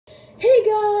Hey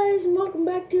guys, and welcome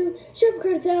back to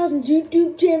Shepherd 1000's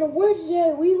YouTube channel, where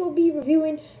today we will be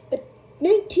reviewing the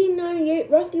 1998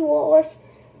 Rusty Wallace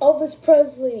Elvis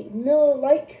Presley Miller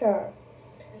Lite car.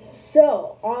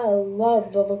 So, I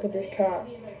love the look of this car.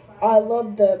 I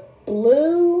love the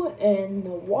blue and the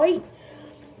white,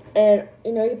 and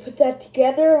you put that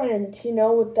together and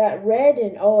with that red,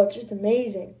 and oh, it's just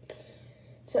amazing.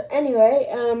 So anyway,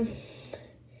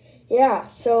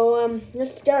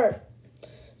 let's start.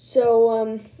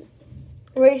 So,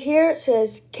 right here it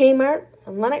says Kmart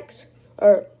and Lennox,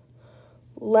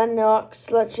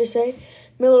 let's just say.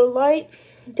 Miller Lite,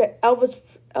 got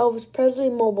Elvis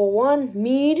Presley, Mobile 1,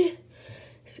 Mead,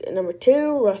 number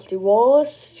 2, Rusty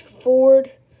Wallace,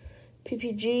 Ford,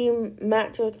 PPG,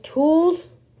 Matzo Tools,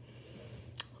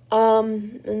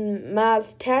 and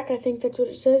Maz Tech, I think that's what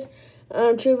it says.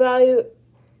 True Value,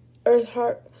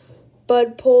 Earthheart,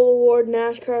 Bud Pole Award,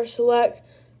 NASCAR Select,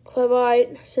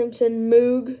 Clevite, Simpson,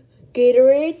 Moog,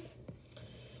 Gatorade.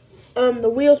 The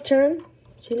wheels turn.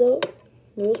 See low?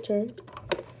 Wheels turn.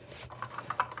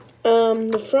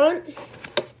 The front,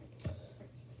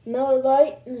 Miller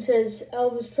Lite, and it says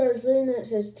Elvis Presley, and then it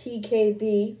says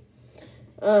TKB.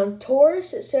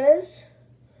 Taurus, it says.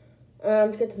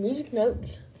 It's got the music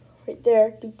notes right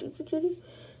there.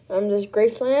 There's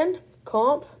Graceland,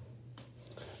 Comp.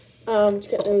 It's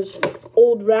got those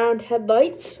old round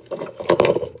headlights.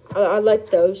 I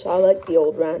like those. I like the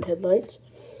old round headlights.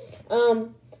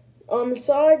 On the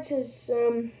sides is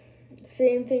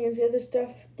same thing as the other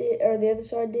stuff did, or the other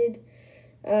side did.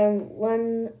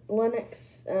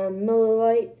 Lennox, Miller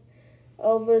Lite,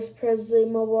 Elvis Presley,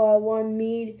 Mobile 1,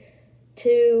 Mead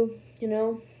 2.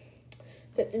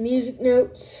 Got the music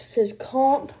notes. Says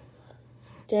Comp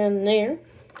down there.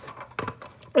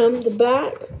 The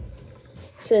back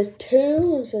says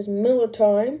 2. It says Miller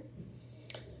Time.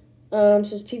 It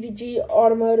says PPG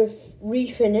Automotive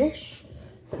Refinish.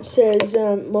 It says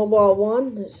Mobile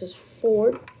 1. It says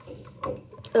Ford.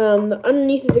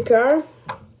 Underneath of the car,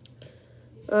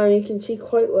 you can see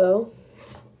quite well.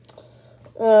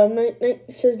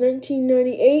 It says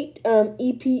 1998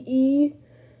 EPE.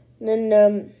 And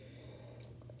then,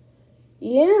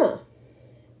 yeah.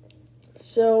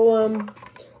 So, I'm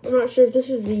not sure if this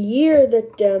was the year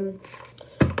that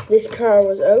this car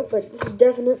was out, but this is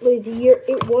definitely the year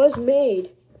it was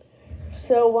made.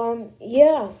 So,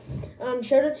 yeah.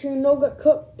 Shout out to No Gut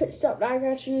Cook, Pit Stop I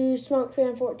Got You, Smoke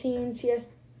Fan 14, CS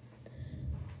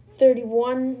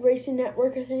 31 Racing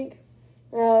Network, I think.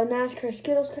 NASCAR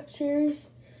Skittles Cup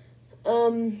Series.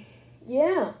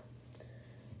 Yeah.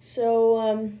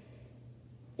 So,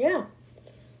 yeah.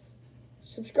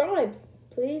 Subscribe,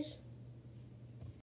 please.